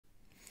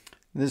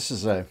This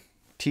is a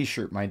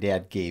t-shirt my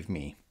dad gave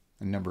me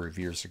a number of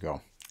years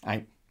ago.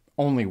 I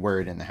only wear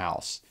it in the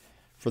house.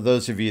 For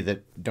those of you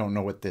that don't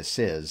know what this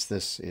is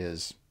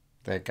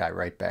that guy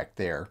right back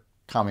there,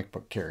 comic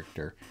book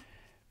character,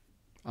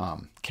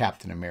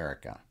 Captain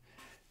America.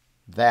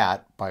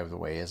 That, by the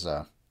way, is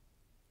a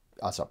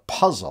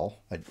puzzle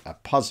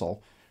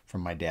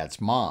from my dad's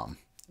mom.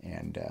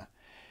 And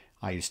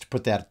I used to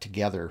put that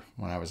together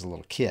when I was a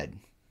little kid.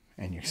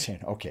 And you're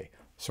saying, okay,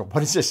 so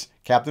what does this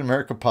Captain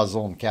America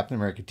puzzle and Captain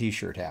America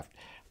t-shirt have?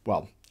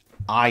 Well,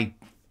 I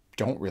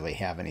don't really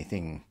have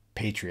anything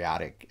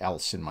patriotic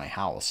else in my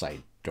house. I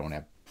don't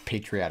have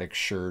patriotic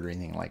shirt or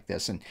anything like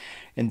this. And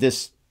in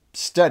this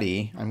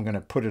study, I'm going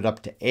to put it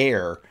up to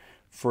air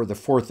for the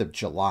 4th of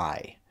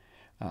July,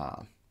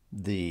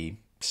 the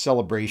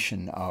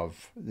celebration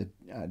of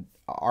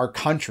our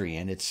country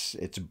and its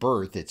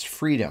birth, its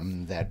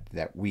freedom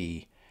that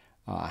we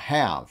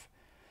have.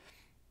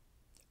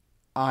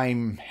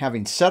 I'm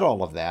having said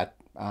all of that.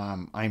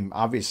 I'm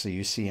obviously,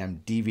 you see,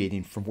 I'm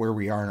deviating from where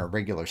we are in our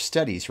regular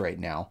studies right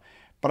now,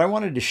 but I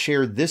wanted to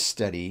share this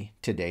study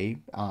today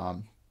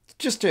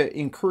just to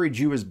encourage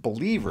you as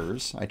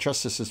believers. I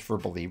trust this is for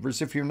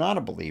believers. If you're not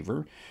a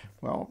believer,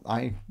 well,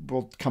 I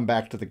will come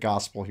back to the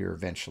gospel here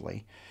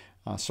eventually,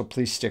 so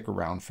please stick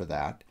around for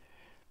that.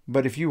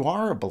 But if you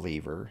are a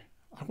believer,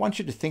 I want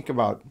you to think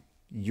about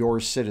your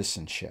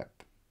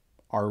citizenship.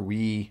 Are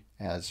we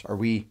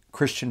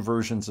Christian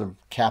versions of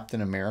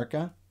Captain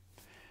America?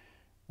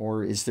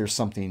 Or is there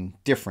something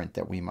different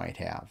that we might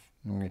have?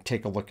 And we're going to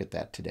take a look at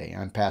that today.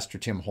 I'm Pastor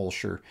Tim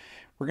Holscher.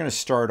 We're going to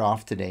start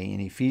off today in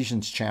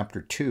Ephesians chapter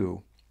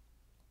 2.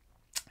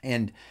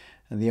 And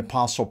the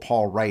Apostle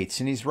Paul writes,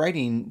 and he's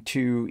writing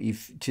to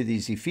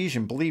these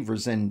Ephesian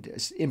believers,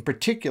 and in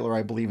particular,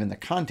 I believe in the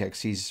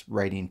context, he's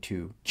writing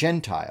to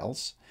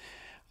Gentiles,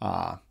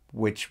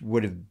 which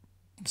would have,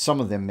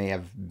 some of them may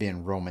have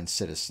been Roman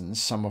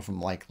citizens, some of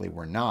them likely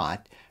were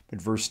not.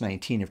 But verse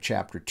 19 of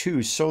chapter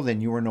 2, so then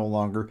you are no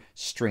longer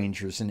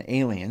strangers and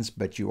aliens,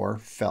 but you are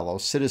fellow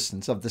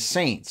citizens of the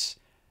saints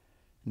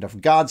and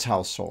of God's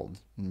household,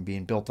 and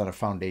being built on a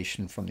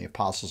foundation from the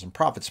apostles and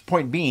prophets. The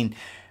point being,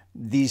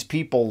 these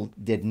people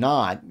did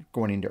not,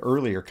 going into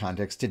earlier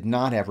context, did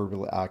not have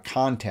a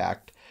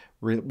contact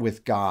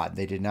with God.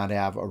 They did not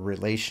have a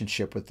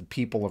relationship with the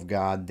people of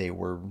God. They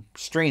were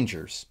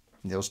strangers.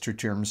 Those two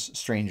terms,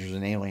 strangers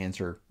and aliens,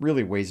 are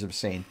really ways of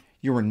saying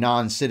you were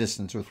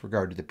non-citizens with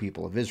regard to the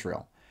people of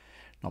Israel.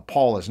 Now,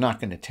 Paul is not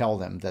going to tell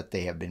them that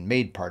they have been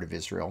made part of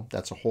Israel.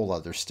 That's a whole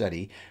other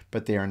study.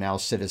 But they are now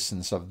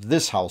citizens of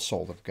this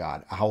household of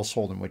God, a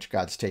household in which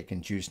God's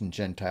taken Jews and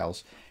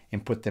Gentiles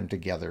and put them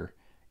together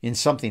in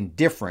something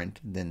different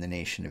than the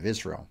nation of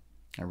Israel.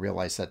 I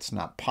realize that's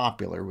not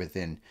popular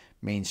within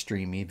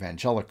mainstream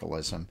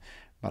evangelicalism,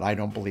 but I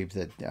don't believe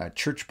that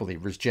church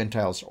believers,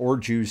 Gentiles or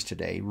Jews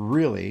today,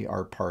 really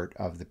are part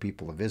of the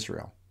people of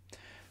Israel.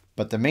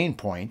 But the main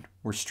point,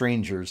 we're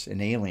strangers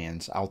and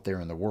aliens out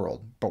there in the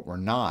world, but we're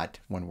not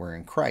when we're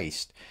in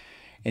Christ.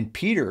 And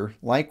Peter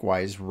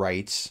likewise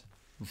writes,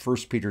 1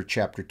 Peter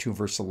chapter 2,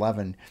 verse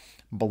 11,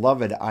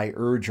 Beloved, I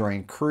urge or I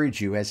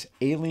encourage you as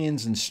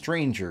aliens and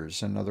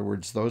strangers. In other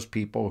words, those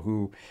people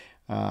who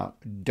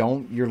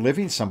you're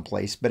living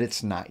someplace, but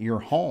it's not your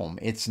home.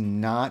 It's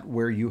not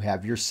where you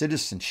have your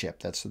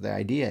citizenship. That's what the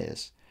idea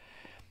is.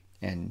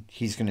 And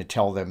he's going to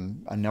tell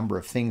them a number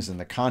of things in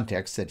the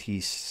context that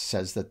he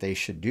says that they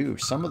should do.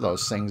 Some of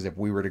those things, if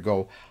we were to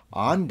go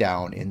on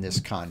down in this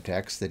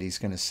context, that he's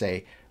going to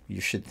say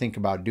you should think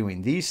about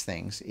doing these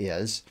things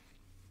is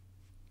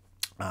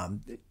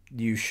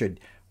you should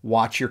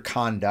watch your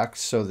conduct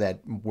so that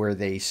where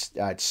they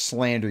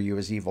slander you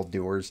as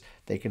evildoers,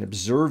 they can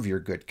observe your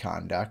good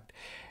conduct.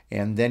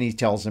 And then he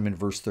tells them in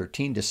verse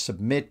 13 to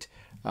submit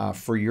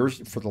for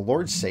the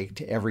Lord's sake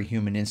to every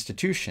human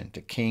institution,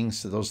 to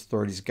kings, to those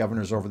authorities,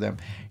 governors over them.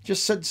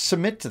 Just said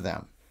submit to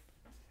them.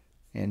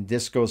 And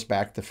this goes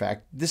back to the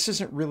fact this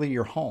isn't really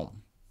your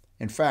home.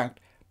 In fact,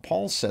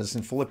 Paul says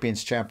in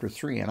Philippians chapter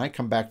 3, and I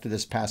come back to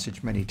this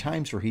passage many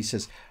times, where he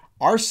says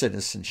our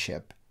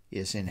citizenship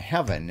is in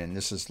heaven, and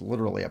this is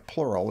literally a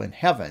plural, in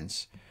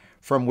heavens,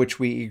 from which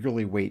we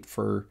eagerly wait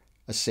for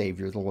a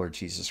Savior, the Lord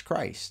Jesus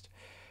Christ.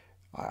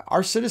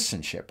 Our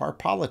citizenship, our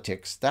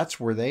politics, that's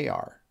where they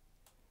are.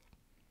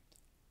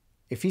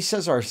 If he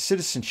says our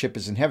citizenship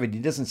is in heaven, he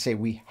doesn't say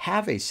we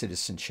have a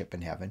citizenship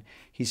in heaven.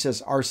 He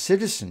says our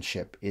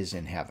citizenship is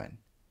in heaven.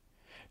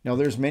 Now,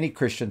 there's many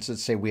Christians that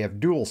say we have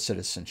dual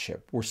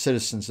citizenship. We're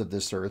citizens of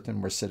this earth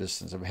and we're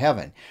citizens of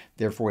heaven.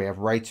 Therefore, we have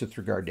rights with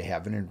regard to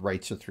heaven and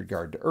rights with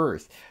regard to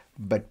earth.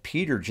 But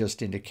Peter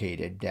just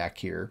indicated back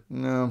here,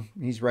 no,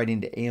 he's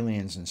writing to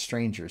aliens and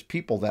strangers,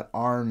 people that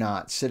are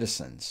not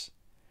citizens.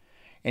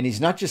 And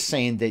he's not just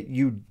saying that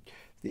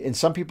and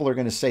some people are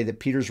going to say that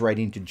Peter's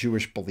writing to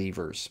Jewish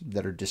believers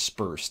that are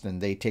dispersed,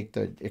 and they take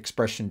the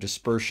expression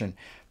dispersion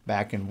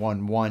back in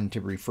 1:1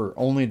 to refer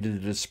only to the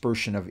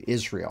dispersion of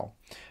Israel.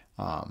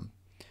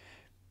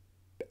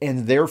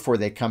 And therefore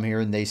they come here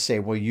and they say,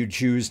 well, you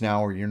Jews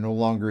now, or you're no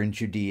longer in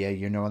Judea,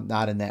 you're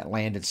not in that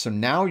land. And so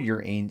now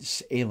you're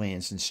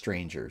aliens and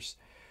strangers.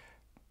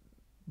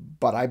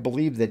 But I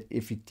believe that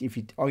if you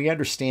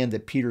understand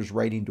that Peter's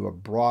writing to a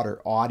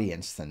broader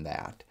audience than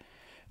that,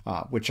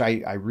 which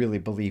I really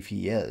believe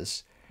he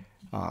is.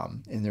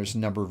 And there's a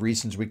number of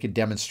reasons we could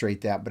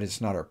demonstrate that, but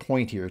it's not our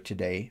point here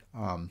today.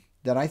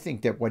 That I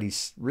think that what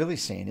he's really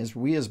saying is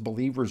we as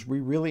believers, we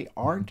really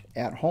aren't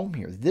at home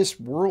here. This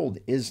world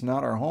is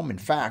not our home. In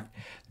fact,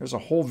 there's a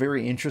whole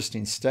very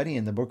interesting study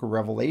in the book of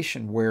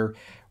Revelation where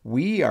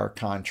we are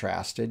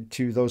contrasted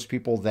to those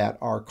people that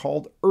are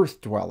called earth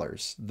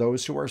dwellers,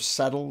 those who are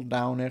settled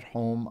down at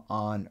home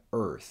on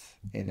earth.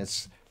 And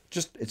it's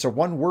a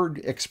one-word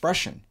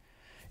expression.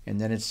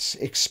 And then it's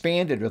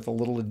expanded with a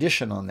little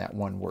addition on that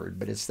one word,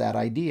 but it's that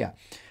idea.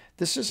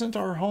 This isn't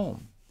our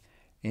home.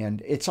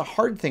 And it's a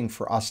hard thing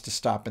for us to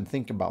stop and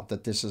think about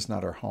that this is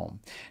not our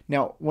home.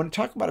 Now, when we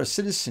talk about our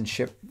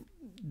citizenship,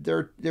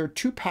 there are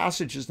two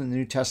passages in the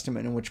New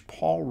Testament in which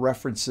Paul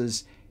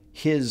references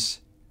his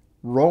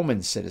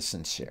Roman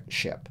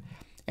citizenship.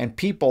 And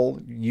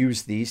people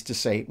use these to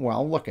say,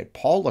 well, look at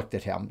Paul looked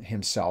at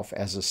himself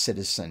as a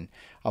citizen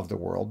of the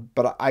world.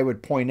 But I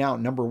would point out,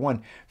 number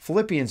one,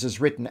 Philippians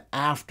is written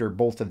after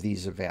both of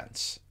these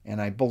events.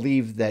 And I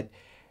believe that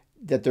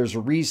there's a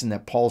reason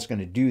that Paul's going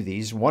to do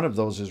these. One of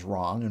those is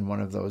wrong, and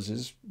one of those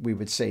is, we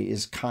would say,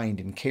 is kind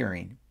and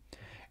caring.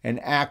 In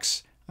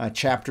Acts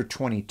chapter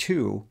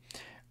 22,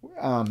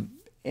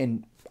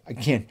 and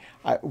again,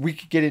 we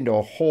could get into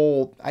a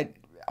whole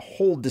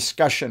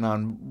discussion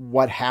on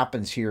what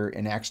happens here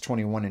in Acts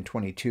 21 and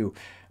 22,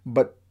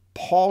 but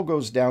Paul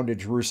goes down to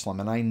Jerusalem,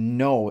 and I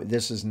know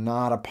this is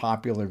not a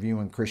popular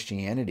view in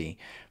Christianity,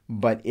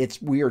 but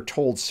we are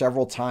told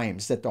several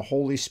times that the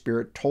Holy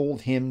Spirit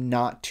told him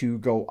not to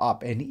go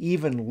up. And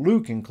even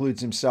Luke includes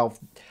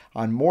himself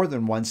on more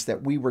than once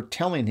that we were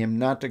telling him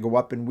not to go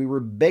up and we were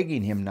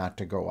begging him not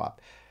to go up.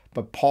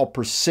 But Paul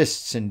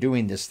persists in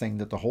doing this thing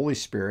that the Holy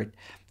Spirit,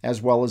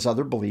 as well as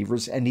other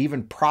believers and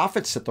even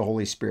prophets that the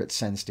Holy Spirit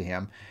sends to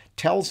him,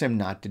 tells him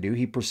not to do.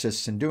 He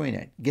persists in doing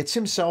it. Gets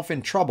himself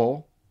in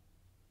trouble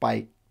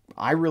by,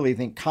 I really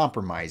think,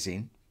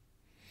 compromising,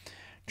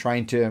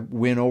 trying to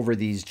win over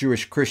these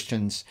Jewish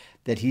Christians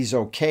that he's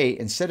okay,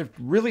 instead of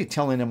really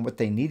telling them what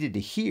they needed to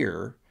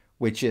hear,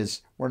 which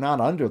is, we're not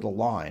under the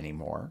law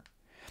anymore.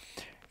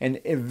 And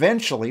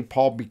eventually,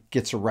 Paul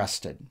gets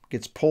arrested,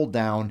 gets pulled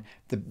down.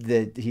 The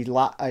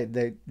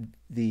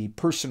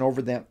person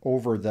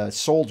over the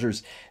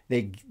soldiers,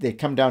 they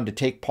come down to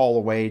take Paul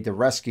away to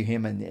rescue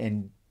him,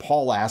 and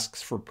Paul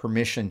asks for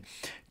permission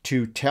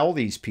to tell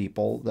these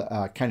people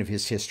kind of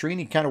his history,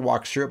 and he kind of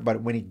walks through it.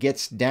 But when he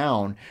gets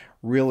down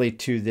really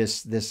to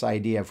this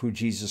idea of who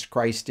Jesus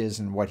Christ is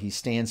and what he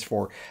stands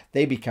for,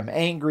 they become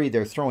angry.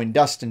 They're throwing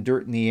dust and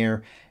dirt in the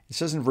air. It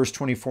says in verse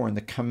 24, and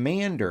the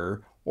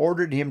commander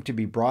ordered him to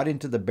be brought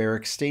into the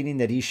barracks, stating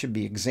that he should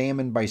be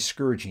examined by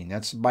scourging.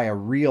 That's by a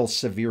real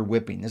severe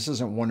whipping. This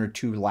isn't one or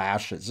two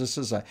lashes. This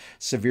is a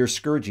severe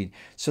scourging,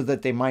 so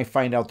that they might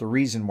find out the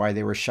reason why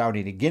they were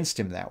shouting against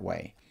him that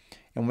way.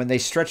 And when they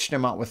stretched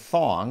him out with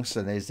thongs,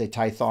 and as they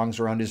tie thongs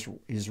around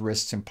his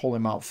wrists and pull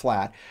him out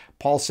flat,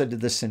 Paul said to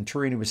the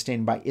centurion who was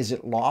standing by, is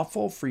it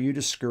lawful for you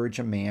to scourge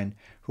a man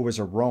who was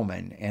a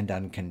Roman and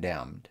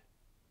uncondemned?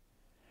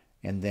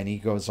 And then he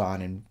goes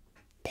on, and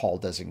Paul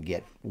doesn't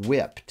get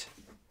whipped.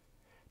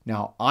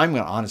 Now, I'm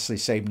going to honestly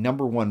say,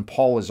 number one,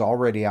 Paul is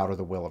already out of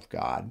the will of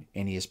God,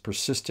 and he has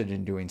persisted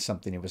in doing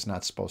something he was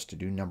not supposed to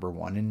do, number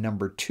one. And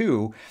number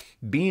two,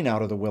 being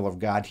out of the will of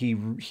God, he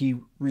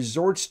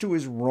resorts to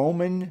his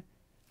Roman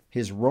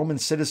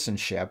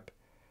citizenship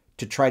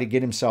to try to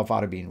get himself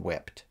out of being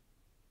whipped.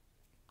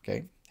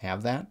 Okay,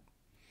 have that?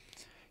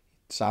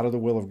 It's out of the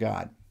will of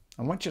God.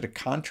 I want you to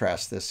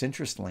contrast this,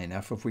 interestingly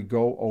enough, if we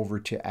go over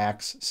to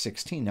Acts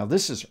 16. Now,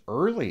 this is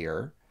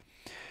earlier,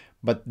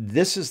 but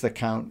this is the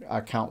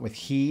account with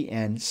he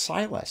and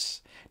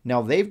Silas.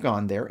 Now, they've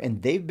gone there,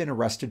 and they've been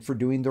arrested for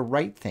doing the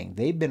right thing.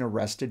 They've been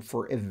arrested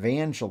for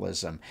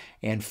evangelism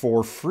and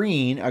for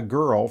freeing a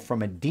girl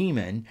from a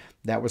demon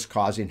that was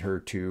causing her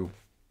to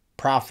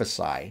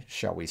prophesy,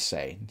 shall we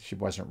say. She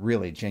wasn't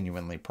really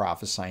genuinely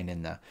prophesying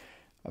in the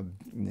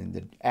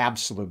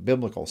absolute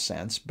biblical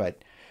sense,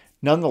 but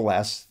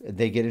nonetheless,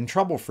 they get in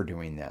trouble for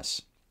doing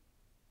this.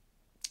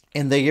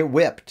 And they get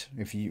whipped.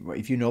 If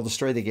you know the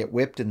story, they get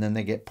whipped and then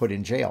they get put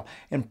in jail.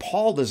 And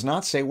Paul does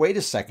not say, wait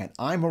a second,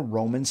 I'm a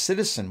Roman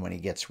citizen when he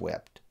gets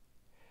whipped.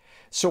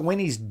 So when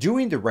he's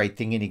doing the right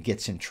thing and he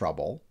gets in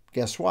trouble,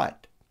 guess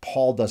what?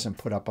 Paul doesn't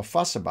put up a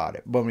fuss about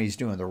it. But when he's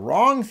doing the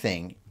wrong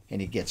thing and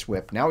he gets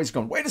whipped, now he's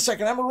going, wait a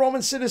second, I'm a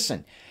Roman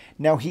citizen.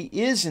 Now he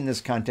is in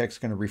this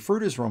context going to refer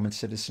to his Roman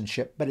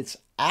citizenship, but it's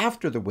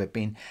after the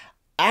whipping,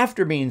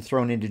 after being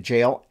thrown into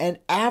jail, and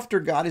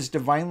after God has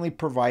divinely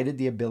provided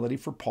the ability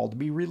for Paul to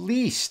be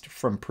released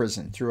from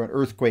prison through an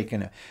earthquake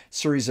and a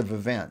series of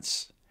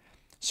events.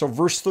 So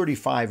verse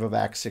 35 of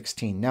Acts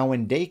 16, now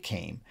when day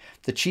came,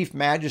 the chief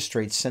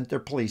magistrates sent their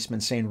policemen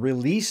saying,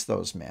 release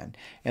those men.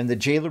 And the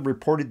jailer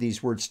reported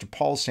these words to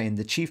Paul saying,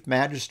 the chief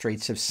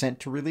magistrates have sent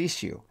to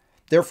release you.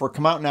 Therefore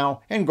come out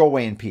now and go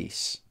away in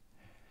peace.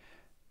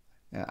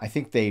 I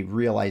think they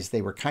realized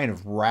they were kind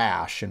of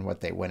rash in what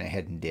they went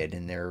ahead and did,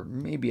 and they're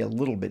maybe a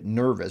little bit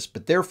nervous,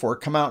 but therefore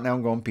come out now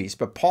and go in peace.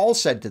 But Paul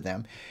said to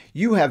them,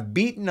 you have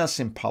beaten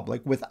us in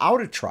public without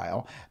a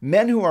trial,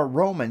 men who are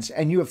Romans,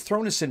 and you have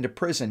thrown us into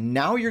prison.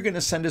 Now you're going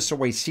to send us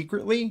away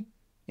secretly?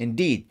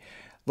 Indeed,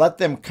 let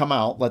them come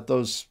out, let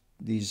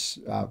these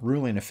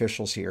ruling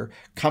officials here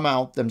come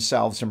out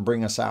themselves and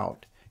bring us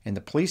out. And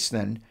the police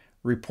then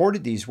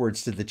reported these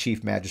words to the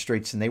chief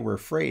magistrates, and they were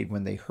afraid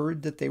when they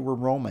heard that they were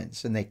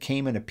Romans, and they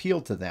came and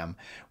appealed to them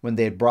when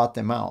they had brought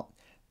them out.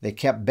 They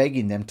kept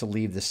begging them to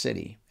leave the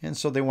city. And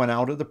so they went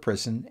out of the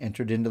prison,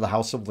 entered into the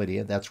house of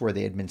Lydia. That's where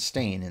they had been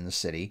staying in the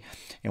city.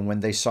 And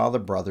when they saw the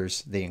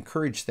brothers, they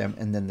encouraged them,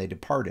 and then they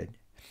departed.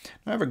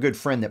 I have a good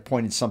friend that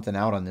pointed something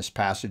out on this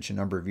passage a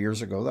number of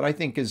years ago that I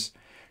think is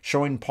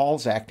showing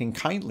Paul's acting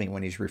kindly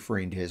when he's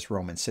referring to his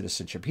Roman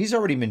citizenship. He's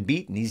already been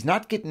beaten. He's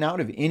not getting out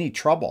of any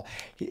trouble.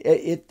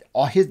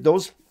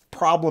 Those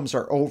problems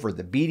are over.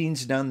 The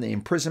beating's done. The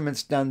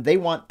imprisonment's done. They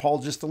want Paul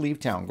just to leave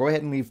town. Go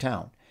ahead and leave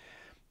town.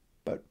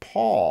 But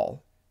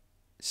Paul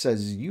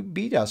says, you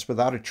beat us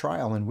without a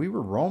trial, and we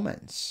were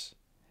Romans.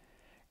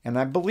 And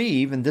I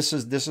believe, and this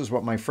is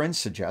what my friend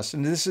suggests,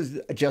 and this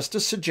is just a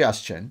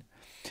suggestion,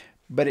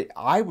 but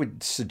I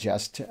would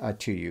suggest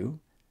to you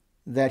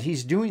that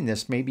he's doing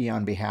this maybe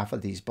on behalf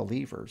of these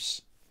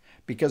believers,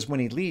 because when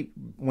he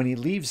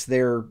leaves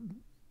their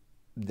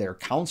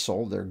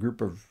council, their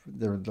group of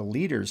the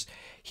leaders,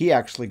 he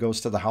actually goes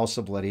to the house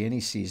of Lydia and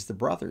he sees the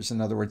brothers. In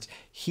other words,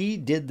 he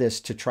did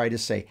this to try to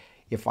say,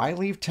 if I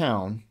leave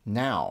town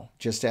now,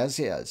 just as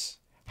is,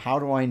 how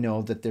do I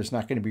know that there's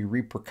not going to be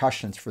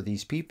repercussions for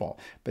these people?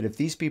 But if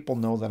these people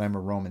know that I'm a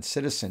Roman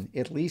citizen,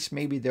 at least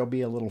maybe there'll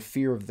be a little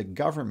fear of the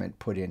government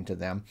put into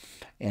them,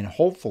 and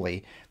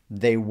hopefully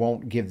they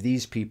won't give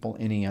these people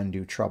any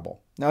undue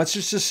trouble. Now, it's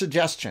just a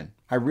suggestion.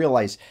 I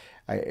realize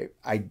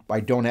I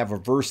don't have a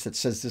verse that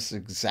says this is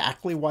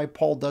exactly why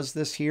Paul does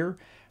this here,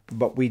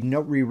 but we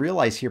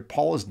realize here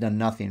Paul has done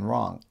nothing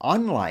wrong.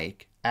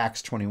 Unlike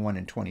Acts 21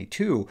 and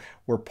 22,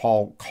 where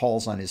Paul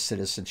calls on his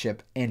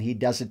citizenship, and he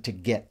does it to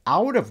get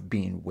out of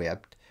being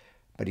whipped,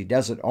 but he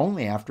does it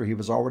only after he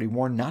was already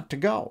warned not to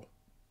go.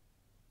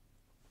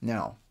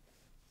 Now,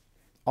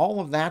 all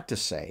of that to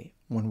say,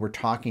 when we're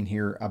talking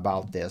here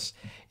about this,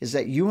 is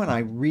that you and I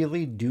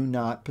really do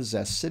not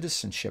possess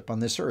citizenship on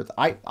this earth.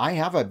 I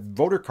have a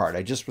voter card.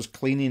 I just was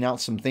cleaning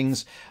out some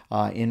things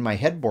in my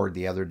headboard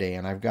the other day,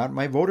 and I've got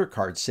my voter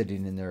card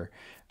sitting in there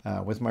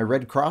with my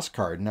Red Cross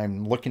card, and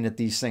I'm looking at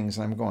these things,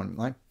 and I'm going,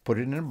 I put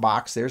it in a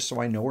box there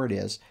so I know where it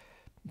is.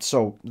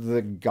 So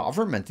the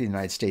government of the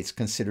United States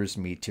considers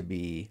me to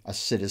be a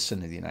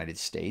citizen of the United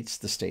States.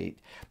 The state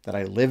that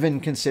I live in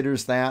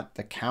considers that.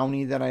 The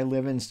county that I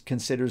live in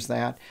considers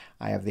that.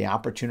 I have the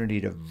opportunity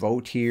to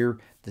vote here.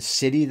 The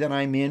city that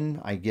I'm in,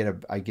 I get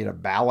a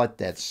ballot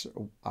that's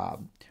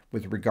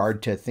with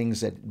regard to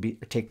things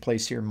that take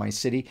place here in my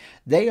city.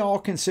 They all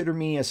consider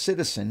me a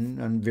citizen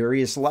on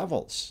various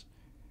levels.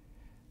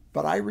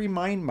 But I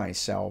remind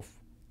myself,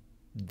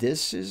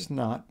 this is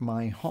not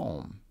my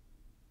home.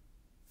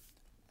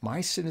 My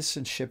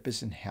citizenship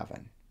is in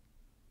heaven.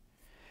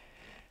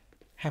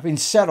 Having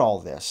said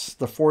all this,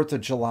 the 4th of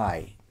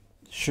July,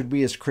 should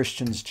we as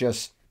Christians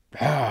just,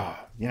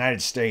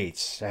 United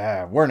States,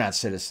 we're not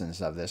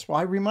citizens of this? Well,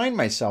 I remind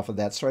myself of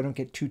that so I don't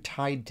get too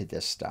tied to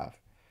this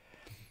stuff.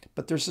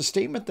 But there's a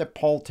statement that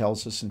Paul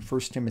tells us in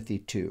 1 Timothy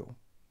 2.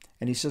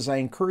 And he says, I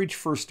encourage,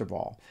 first of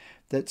all,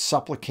 that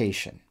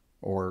supplication,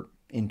 or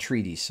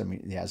entreaties,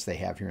 as they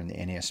have here in the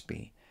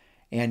NASB,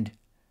 and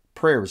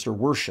prayers or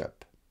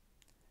worship,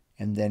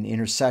 and then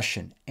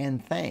intercession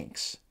and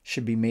thanks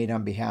should be made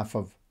on behalf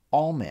of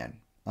all men,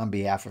 on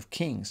behalf of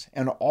kings,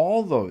 and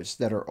all those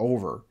that are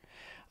over,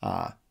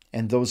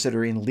 and those that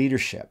are in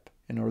leadership,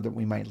 in order that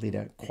we might lead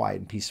a quiet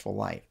and peaceful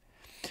life.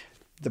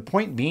 The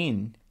point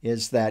being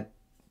is that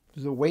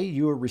the way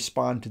you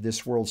respond to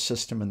this world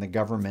system and the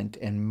government,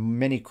 and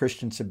many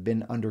Christians have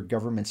been under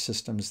government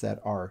systems that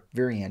are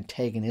very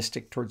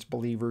antagonistic towards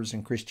believers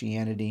in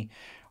Christianity.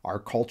 Our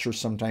culture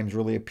sometimes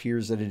really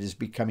appears that it is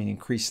becoming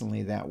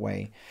increasingly that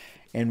way.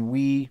 And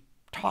we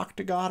talk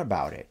to God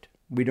about it.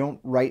 We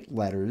don't write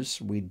letters.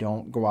 We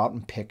don't go out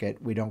and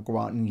picket. We don't go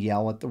out and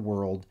yell at the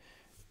world.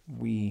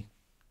 We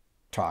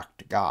talk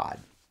to God.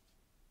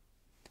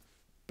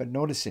 But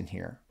notice in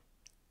here,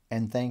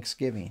 and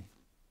thanksgiving.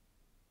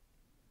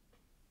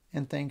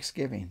 And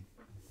thanksgiving.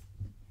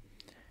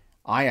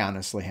 I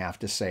honestly have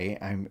to say,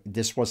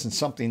 this wasn't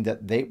something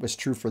that was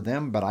true for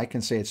them, but I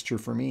can say it's true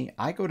for me.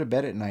 I go to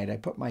bed at night, I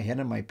put my head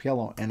on my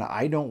pillow, and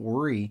I don't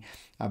worry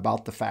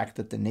about the fact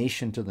that the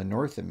nation to the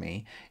north of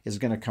me is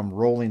going to come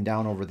rolling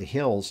down over the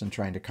hills and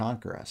trying to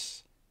conquer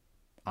us.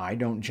 I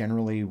don't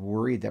generally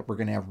worry that we're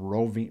going to have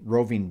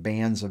roving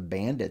bands of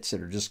bandits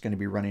that are just going to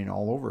be running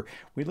all over.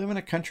 We live in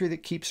a country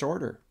that keeps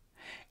order.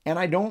 And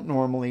I don't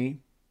normally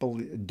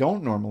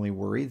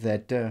worry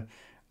that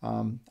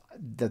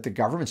that the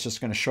government's just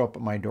going to show up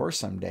at my door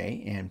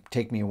someday and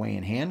take me away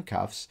in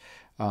handcuffs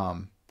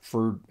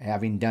for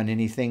having done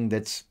anything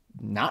that's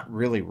not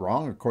really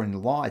wrong according to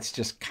law. It's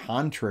just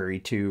contrary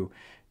to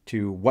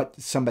what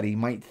somebody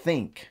might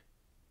think.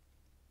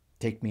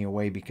 Take me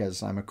away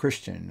because I'm a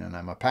Christian and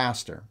I'm a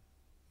pastor.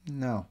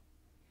 No,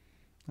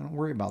 I don't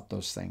worry about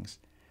those things.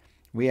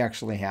 We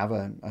actually have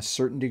a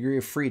certain degree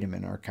of freedom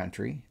in our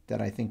country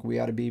that I think we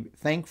ought to be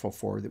thankful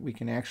for, that we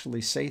can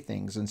actually say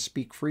things and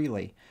speak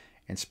freely.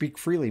 And speak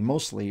freely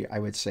mostly, I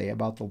would say,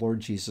 about the Lord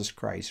Jesus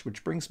Christ,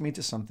 which brings me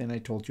to something I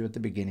told you at the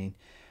beginning.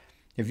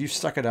 If you've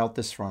stuck it out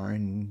this far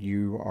and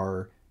you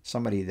are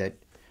somebody that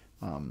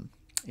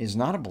is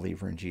not a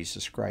believer in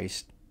Jesus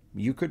Christ,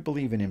 you could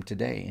believe in him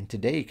today. And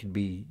today could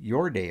be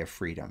your day of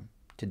freedom.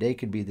 Today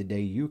could be the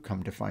day you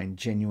come to find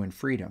genuine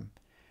freedom.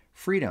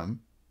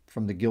 Freedom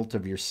from the guilt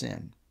of your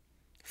sin.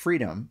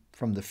 Freedom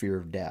from the fear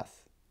of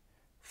death.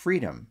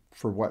 Freedom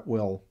for what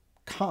will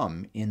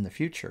come in the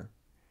future.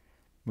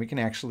 We can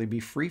actually be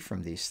free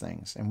from these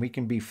things. And we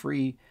can be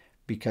free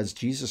because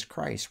Jesus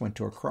Christ went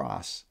to a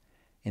cross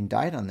and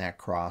died on that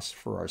cross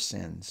for our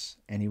sins.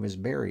 And he was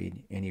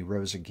buried and he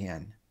rose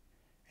again.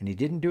 And he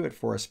didn't do it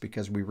for us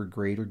because we were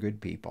great or good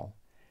people.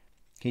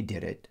 He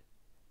did it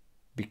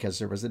because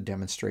there was a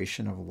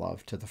demonstration of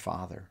love to the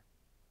Father.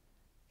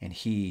 And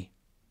he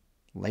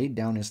laid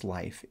down his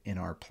life in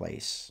our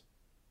place.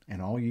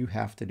 And all you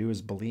have to do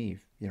is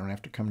believe. You don't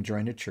have to come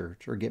join a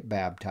church or get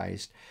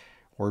baptized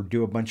or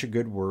do a bunch of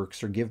good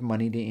works or give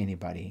money to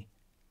anybody.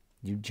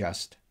 You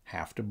just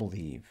have to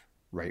believe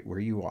right where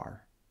you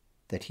are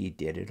that he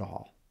did it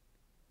all.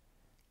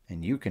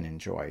 And you can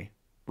enjoy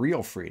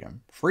real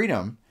freedom.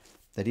 Freedom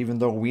that even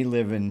though we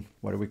live in,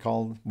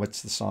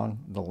 what's the song?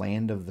 The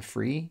land of the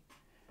free?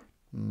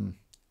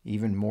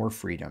 Even more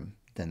freedom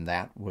than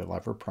that will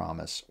ever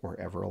promise or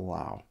ever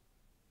allow.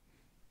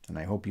 And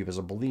I hope you as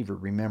a believer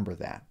remember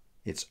that.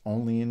 It's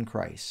only in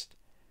Christ,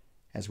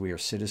 as we are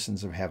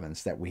citizens of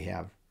heavens, that we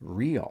have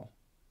real,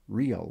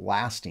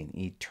 lasting,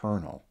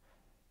 eternal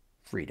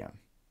freedom.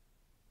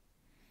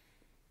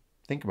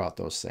 Think about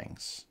those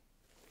things.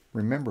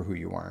 Remember who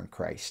you are in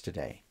Christ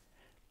today.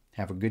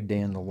 Have a good day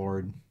in the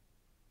Lord,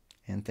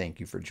 and thank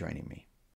you for joining me.